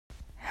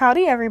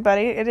Howdy,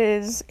 everybody. It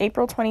is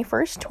April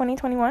 21st,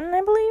 2021,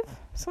 I believe.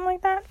 Something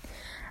like that.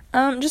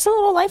 Just a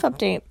little life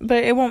update,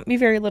 but it won't be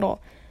very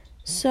little.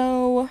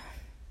 So,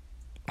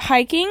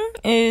 hiking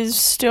is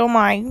still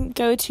my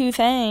go-to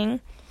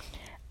thing.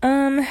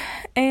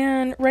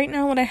 And right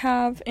now what I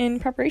have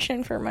in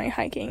preparation for my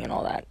hiking and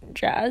all that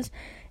jazz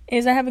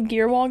is I have a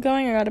gear wall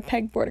going. I got a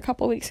pegboard a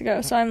couple weeks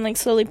ago, so I'm,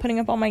 slowly putting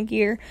up all my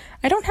gear.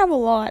 I don't have a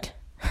lot.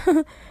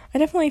 I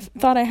definitely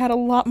thought I had a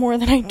lot more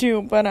than I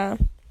do, but,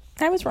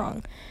 I was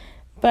wrong.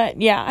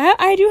 But yeah,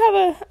 I do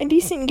have a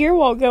decent gear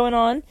wall going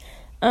on.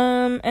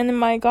 And then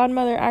my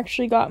godmother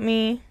actually got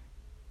me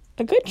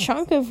a good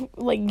chunk of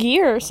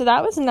gear, so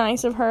that was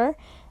nice of her.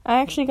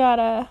 I actually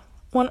got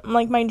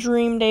my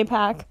dream day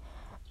pack.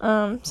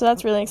 So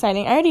that's really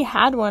exciting. I already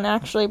had one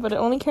actually, but it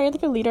only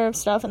carried a liter of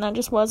stuff, and that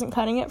just wasn't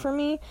cutting it for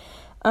me.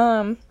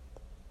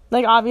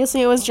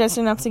 Obviously it was just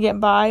enough to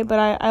get by, but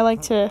I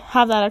like to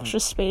have that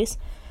extra space.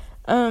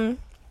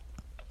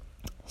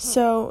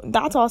 So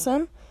that's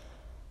awesome.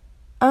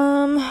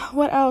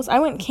 What else? I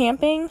went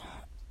camping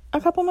a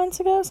couple months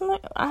ago,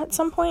 at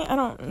some point. I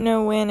don't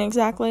know when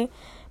exactly,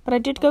 but I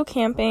did go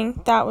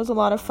camping. That was a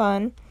lot of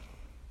fun.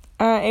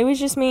 It was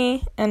just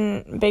me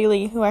and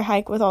Bailey, who I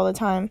hike with all the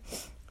time.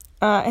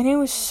 And it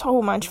was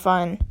so much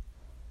fun.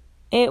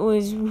 It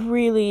was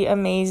really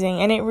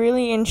amazing, and it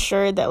really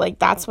ensured that,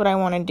 that's what I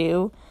want to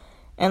do,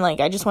 and,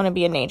 I just want to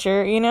be in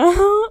nature,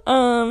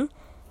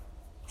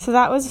 So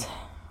that was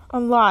a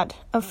lot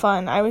of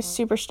fun. I was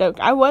super stoked.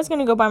 I was going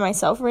to go by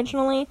myself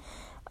originally,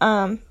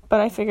 but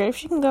I figured if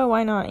she can go,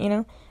 why not,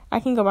 I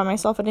can go by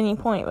myself at any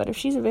point, but if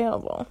she's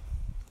available,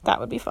 that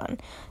would be fun.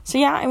 So,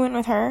 yeah, I went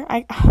with her.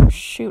 I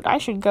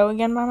should go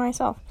again by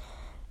myself.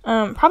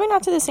 Probably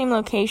not to the same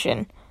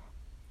location,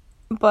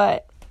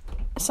 but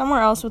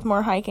somewhere else with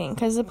more hiking,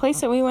 because the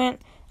place that we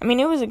went,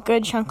 it was a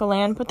good chunk of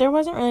land, but there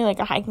wasn't really,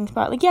 a hiking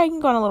spot. Yeah, you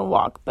can go on a little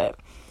walk, but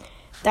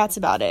that's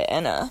about it,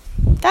 and,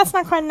 that's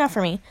not quite enough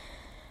for me.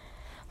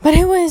 But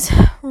it was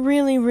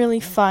really, really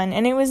fun,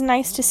 and it was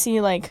nice to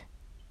see,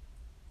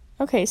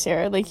 okay,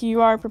 Sarah,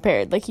 you are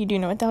prepared, you do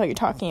know what the hell you're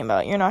talking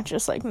about. You're not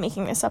just,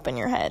 making this up in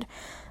your head.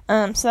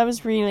 So that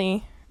was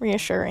really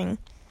reassuring.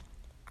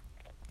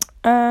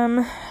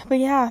 But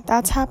yeah,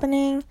 that's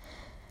happening.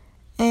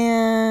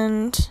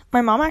 And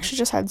my mom actually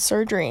just had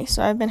surgery,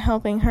 so I've been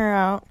helping her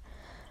out.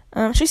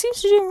 She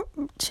seems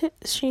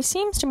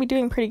to be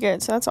doing pretty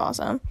good, so that's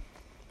awesome.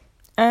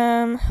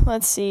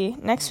 Let's see.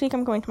 Next week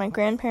I'm going to my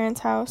grandparents'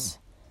 house,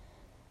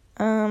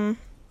 to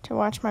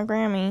watch my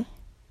Grammy.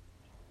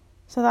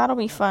 So that'll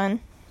be fun.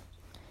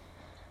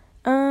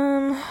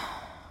 I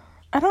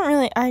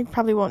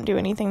probably won't do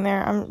anything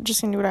there. I'm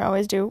just gonna do what I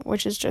always do,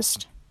 which is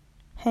just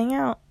hang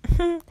out.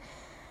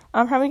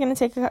 I'm probably gonna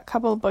take a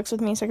couple of books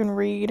with me so I can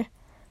read.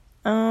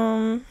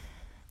 What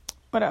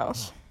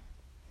else?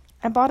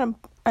 I bought an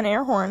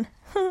air horn.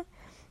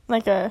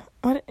 What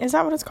is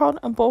that what it's called?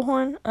 A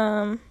bullhorn?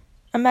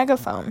 A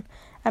megaphone.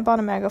 I bought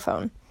a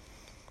megaphone.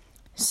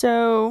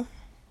 So,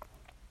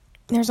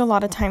 there's a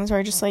lot of times where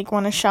I just,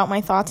 want to shout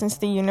my thoughts into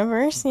the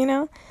universe,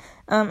 And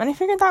I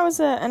figured that was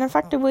an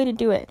effective way to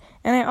do it.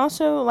 And I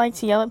also like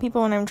to yell at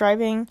people when I'm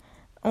driving,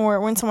 or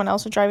when someone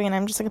else is driving and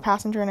I'm just, a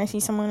passenger and I see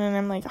someone and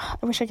I'm I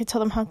wish I could tell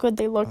them how good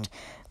they looked,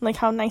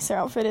 how nice their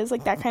outfit is,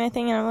 that kind of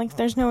thing. And I'm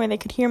there's no way they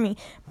could hear me.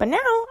 But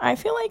now, I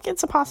feel like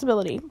it's a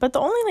possibility. But the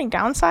only,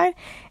 downside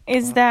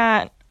is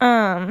that,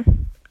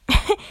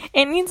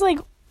 it needs,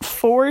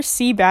 4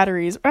 C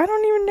batteries. I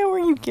don't even know where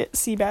you get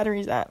C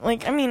batteries at.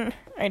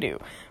 I do.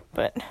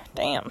 But,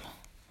 damn.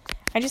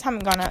 I just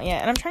haven't gone out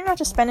yet. And I'm trying not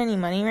to spend any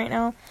money right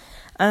now.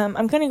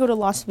 I'm going to go to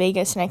Las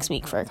Vegas next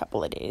week for a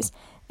couple of days.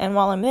 And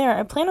while I'm there,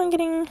 I plan on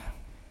getting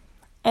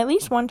at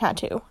least one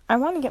tattoo. I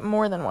want to get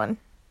more than one,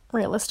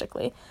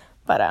 realistically.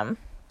 But,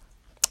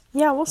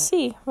 yeah, we'll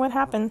see what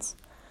happens.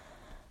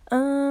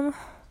 That'd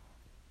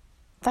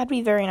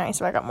be very nice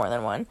if I got more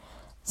than one.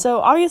 So,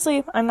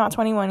 obviously, I'm not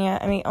 21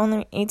 yet.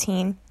 Only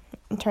 18.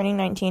 I'm turning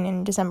 19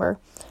 in December.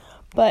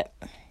 But,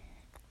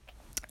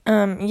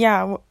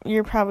 yeah,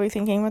 you're probably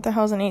thinking, what the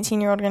hell is an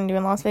 18-year-old going to do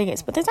in Las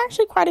Vegas? But there's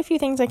actually quite a few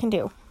things I can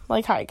do,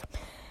 hike.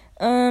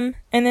 And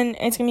then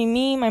it's going to be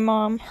me, my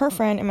mom, her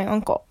friend, and my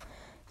uncle.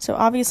 So,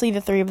 obviously,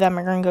 the 3 of them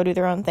are going to go do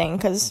their own thing,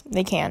 because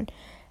they can.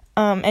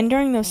 And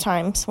during those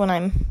times, when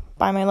I'm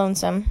by my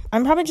lonesome,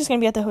 I'm probably just going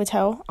to be at the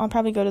hotel. I'll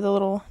probably go to the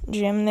little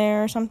gym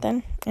there or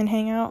something and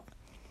hang out.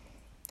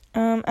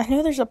 I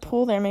know there's a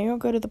pool there. Maybe I'll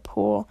go to the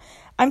pool.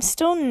 I'm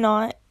still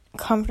not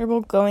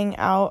comfortable going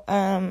out,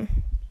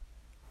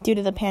 due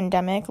to the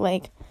pandemic.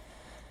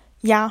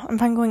 Yeah, I'm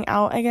fine going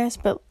out, I guess,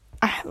 but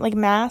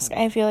masks,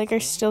 I feel are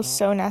still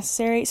so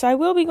necessary. So I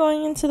will be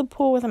going into the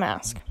pool with a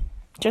mask,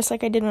 just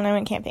like I did when I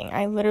went camping.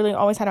 I literally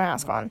always had a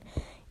mask on,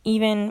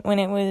 even when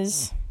it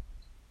was,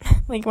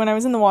 when I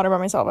was in the water by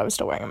myself, I was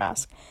still wearing a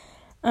mask.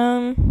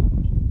 I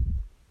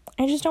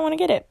just don't want to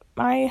get it.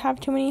 I have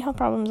too many health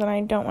problems, and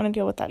I don't want to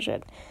deal with that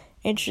shit.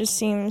 It just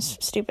seems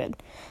stupid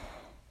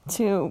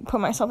to put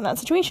myself in that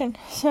situation.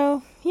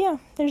 So, yeah,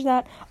 there's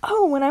that.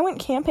 Oh, when I went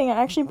camping, I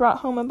actually brought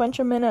home a bunch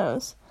of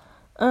minnows.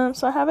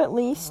 So I have at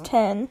least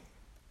 10.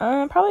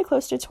 probably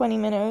close to 20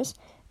 minnows,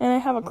 and I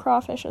have a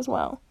crawfish as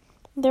well.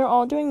 They're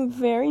all doing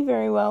very,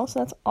 very well, so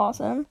that's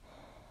awesome.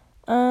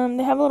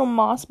 They have a little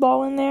moss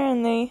ball in there,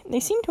 and they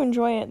seem to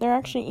enjoy it. They're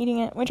actually eating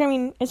it, which, I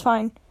mean, is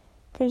fine,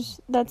 because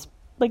that's,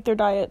 like, their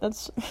diet.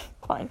 That's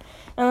fine.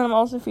 And then I'm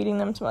also feeding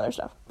them some other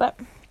stuff, but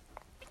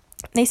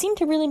they seem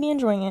to really be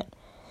enjoying it.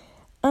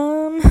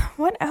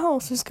 What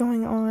else is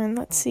going on?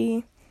 Let's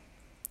see.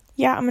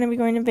 Yeah, I'm going to be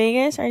going to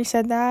Vegas. I already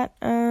said that.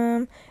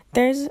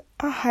 There's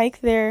a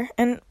hike there,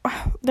 and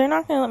they're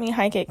not going to let me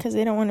hike it because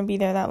they don't want to be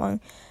there that long.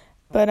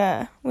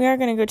 But, we are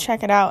going to go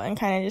check it out and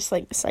kind of just,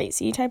 like,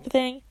 sightsee type of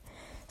thing.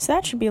 So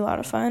that should be a lot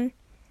of fun.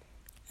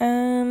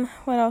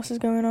 What else is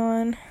going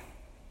on?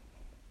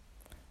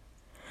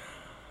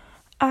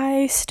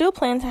 I still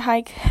plan to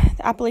hike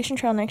the Appalachian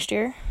Trail next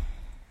year.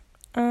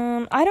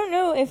 I don't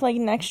know if, like,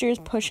 next year is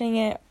pushing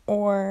it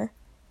or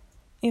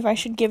if I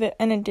should give it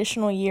an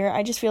additional year.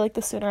 I just feel like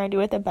the sooner I do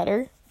it, the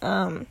better.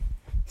 You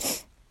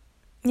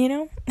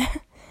know?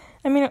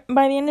 I mean,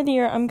 by the end of the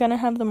year, I'm gonna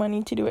have the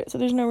money to do it, so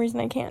there's no reason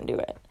I can't do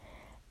it.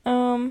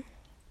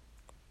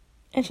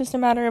 It's just a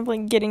matter of,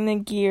 like, getting the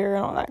gear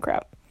and all that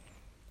crap.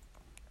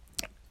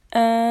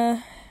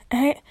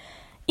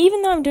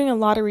 Even though I'm doing a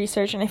lot of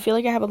research and I feel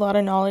like I have a lot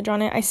of knowledge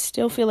on it, I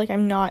still feel like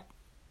I'm not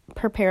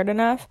prepared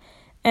enough.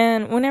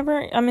 And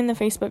whenever I'm in the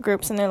Facebook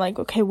groups and they're like,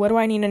 okay, what do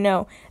I need to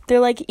know? They're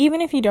like,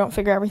 even if you don't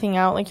figure everything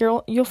out, like,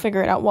 you'll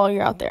figure it out while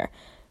you're out there.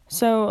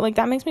 So, like,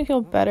 that makes me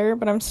feel better,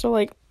 but I'm still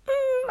like,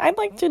 I'd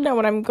like to know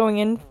what I'm going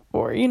in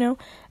for, you know?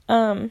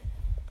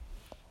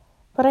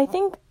 But I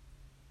think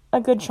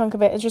a good chunk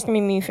of it is just gonna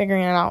be me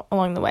figuring it out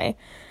along the way.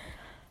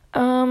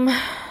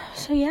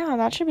 So yeah,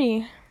 that should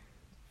be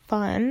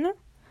fun.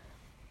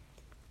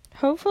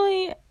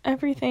 Hopefully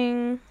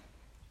everything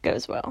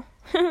goes well.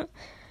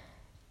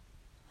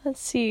 Let's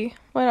see,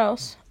 what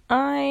else?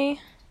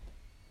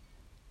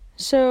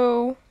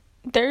 So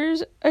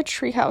there's a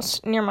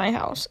treehouse near my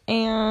house,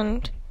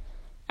 and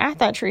at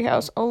that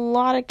treehouse, a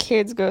lot of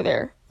kids go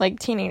there, like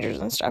teenagers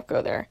and stuff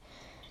go there,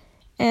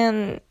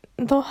 and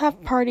they'll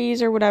have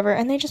parties or whatever,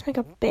 and they just make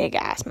a big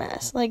ass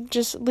mess, like,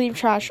 just leave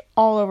trash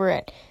all over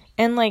it,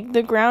 and, like,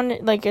 the ground,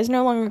 like, is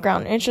no longer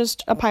ground, it's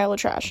just a pile of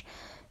trash.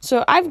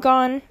 So I've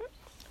gone,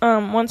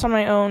 once on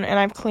my own, and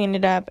I've cleaned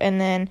it up,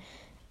 and then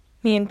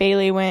me and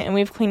Bailey went, and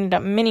we've cleaned it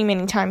up many,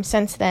 many times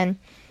since then,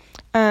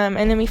 and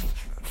then we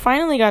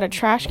finally got a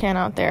trash can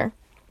out there,